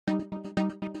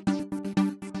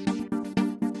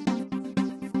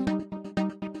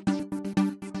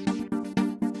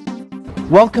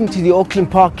Welcome to the Auckland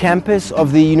Park campus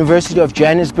of the University of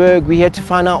Johannesburg. We're here to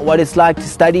find out what it's like to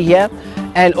study here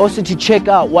and also to check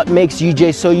out what makes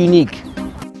UJ so unique.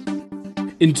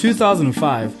 In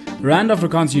 2005, Rand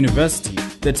Afrikaans University,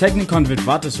 the Technikon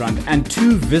Witwatersrand and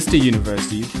two Vista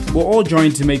universities were all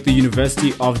joined to make the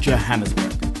University of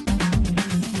Johannesburg.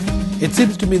 It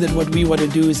seems to me that what we want to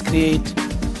do is create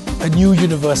a new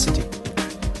university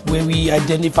where we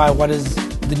identify what is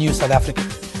the new South Africa.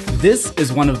 This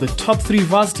is one of the top 3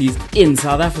 varsities in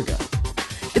South Africa.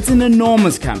 It's an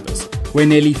enormous campus where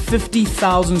nearly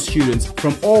 50,000 students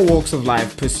from all walks of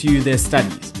life pursue their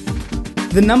studies.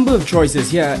 The number of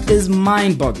choices here is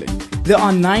mind-boggling. There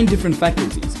are 9 different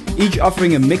faculties, each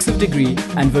offering a mix of degree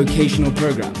and vocational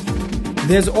programs.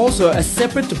 There's also a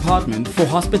separate department for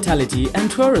hospitality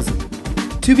and tourism.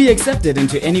 To be accepted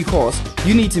into any course,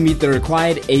 you need to meet the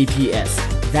required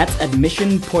APS. That's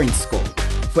admission points score.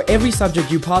 For every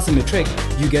subject you pass in matric,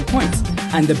 you get points.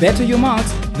 And the better your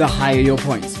marks, the higher your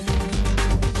points.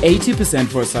 80%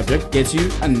 for a subject gets you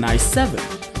a nice 7.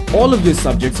 All of your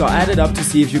subjects are added up to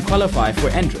see if you qualify for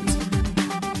entrance.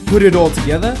 Put it all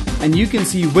together and you can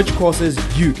see which courses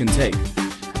you can take.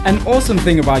 An awesome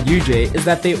thing about UJ is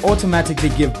that they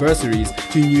automatically give bursaries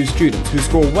to new students who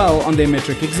score well on their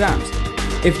matric exams.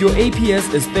 If your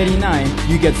APS is 39,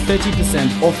 you get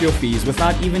 30% off your fees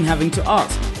without even having to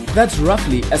ask. That's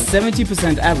roughly a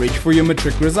 70% average for your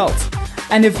matric results.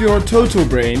 And if you're a total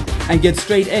brain and get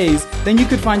straight A's, then you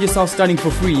could find yourself studying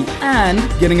for free and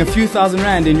getting a few thousand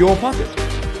rand in your pocket.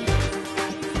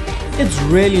 It's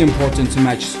really important to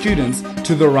match students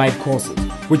to the right courses,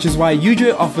 which is why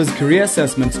UJ offers career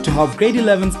assessments to help grade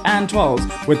 11s and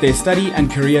 12s with their study and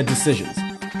career decisions.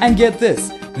 And get this,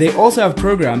 they also have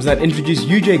programs that introduce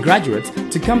UJ graduates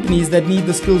to companies that need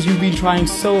the skills you've been trying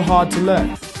so hard to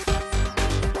learn.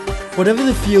 Whatever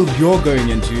the field you're going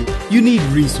into, you need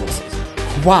resources.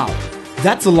 Wow,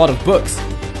 that's a lot of books.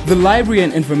 The Library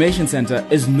and Information Center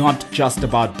is not just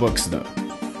about books though.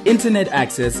 Internet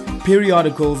access,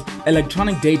 periodicals,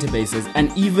 electronic databases,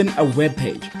 and even a web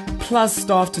page, plus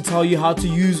staff to tell you how to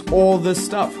use all this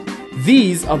stuff.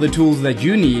 These are the tools that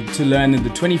you need to learn in the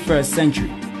 21st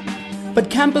century. But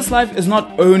campus life is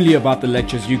not only about the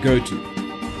lectures you go to.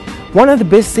 One of the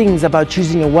best things about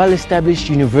choosing a well-established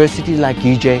university like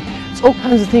UJ is all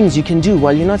kinds of things you can do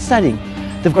while you're not studying.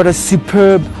 They've got a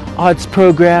superb arts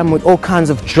program with all kinds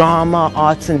of drama,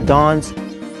 arts and dance.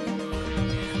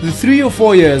 The 3 or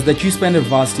 4 years that you spend at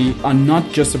varsity are not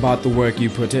just about the work you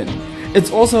put in. It's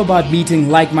also about meeting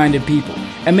like-minded people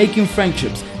and making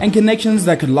friendships and connections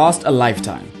that could last a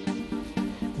lifetime.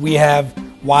 We have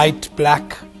white,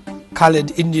 black,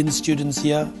 colored Indian students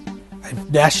here,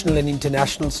 national and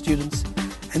international students.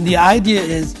 And the idea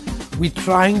is we're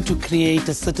trying to create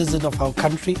a citizen of our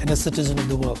country and a citizen of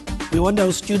the world. We want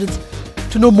our students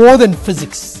to know more than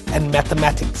physics and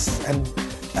mathematics and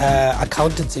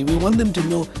accountancy. We want them to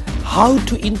know how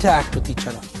to interact with each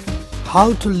other,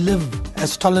 how to live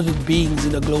as tolerant beings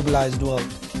in a globalized world.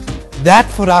 That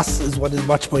for us is what is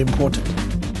much more important.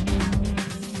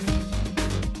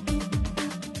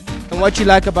 And what you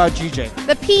like about UJ?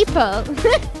 The people.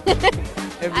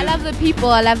 I love the people,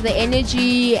 I love the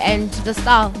energy and the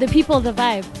style. The people, the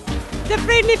vibe. The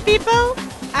friendly people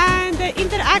and the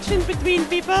interaction between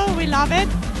people, we love it.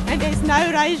 And there's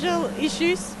no racial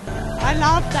issues. I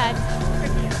love that.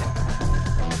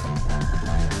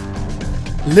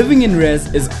 Living in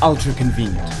res is ultra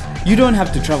convenient. You don't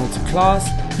have to travel to class,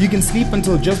 you can sleep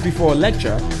until just before a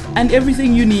lecture, and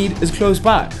everything you need is close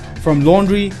by, from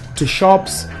laundry to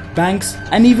shops, banks,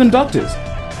 and even doctors.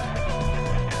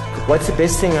 What's the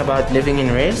best thing about living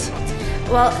in res?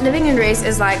 Well, living in res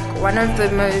is like one of the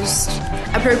most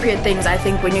appropriate things I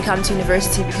think when you come to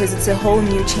university, because it's a whole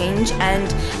new change and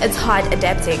it's hard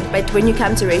adapting. But when you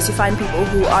come to res, you find people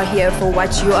who are here for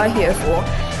what you are here for,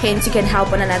 hence you can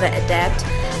help one another adapt.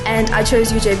 And I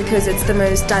chose UJ because it's the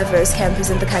most diverse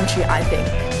campus in the country, I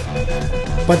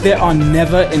think. But there are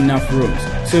never enough rooms,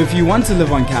 so if you want to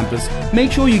live on campus,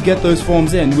 make sure you get those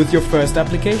forms in with your first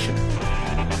application.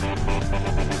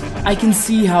 I can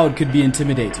see how it could be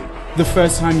intimidating the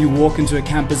first time you walk into a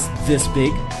campus this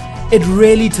big. It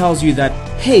really tells you that,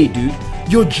 hey dude,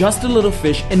 you're just a little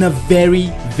fish in a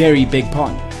very, very big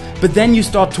pond. But then you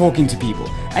start talking to people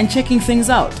and checking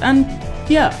things out, and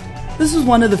yeah, this is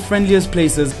one of the friendliest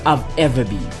places I've ever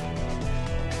been.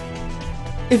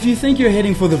 If you think you're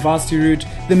heading for the varsity route,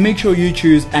 then make sure you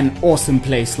choose an awesome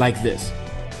place like this.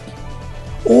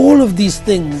 All of these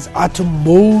things are to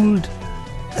mold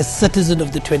a citizen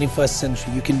of the 21st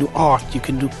century. You can do art, you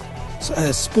can do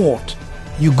sport,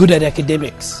 you're good at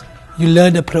academics, you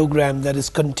learn a program that is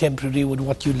contemporary with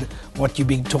what you're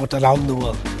being taught around the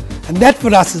world. And that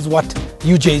for us is what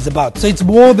UJ is about. So it's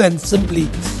more than simply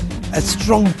a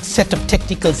strong set of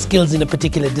technical skills in a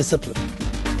particular discipline.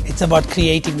 It's about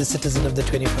creating the citizen of the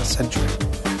 21st century.